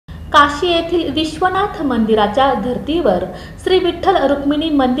काशी येथील विश्वनाथ मंदिराच्या धर्तीवर श्री विठ्ठल रुक्मिणी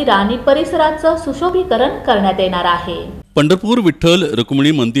मंदिर आणि परिसराचं सुशोभीकरण करण्यात येणार आहे। पंढरपूर विठ्ठल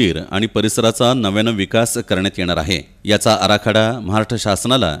रुक्मिणी मंदिर आणि परिसराचा नव्यानं विकास करण्यात येणार आहे। याचा आराखडा महाराष्ट्र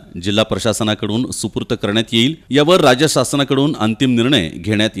शासनाला जिल्हा प्रशासनाकडून सुपूर्द करण्यात येईल। यावर राज्य शासनाकडून अंतिम निर्णय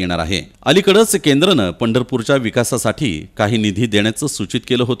घेण्यात येणार आहे। अलीकडेच केंद्रानं पंढरपूरच्या विकासासाठी काही निधी देण्याचं सूचित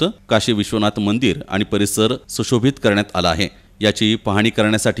केलं होतं। काशी विश्वनाथ मंदिर आणि परिसर सुशोभित करण्यात आला आहे। याची पाहणी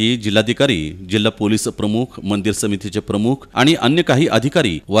करण्यासाठी जिल्हाधिकारी, जिल्हा पोलीस प्रमुख, मंदिर समितीचे प्रमुख आणि अन्य काही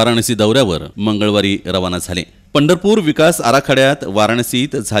अधिकारी वाराणसी दौऱ्यावर मंगळवारी रवाना झाले। पंढरपूर विकास आराखड्यात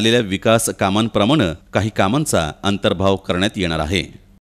वाराणसीत झालेल्या विकास कामांप्रमाणे काही कामांचा अंतर्भाव करण्यात येणार आहे।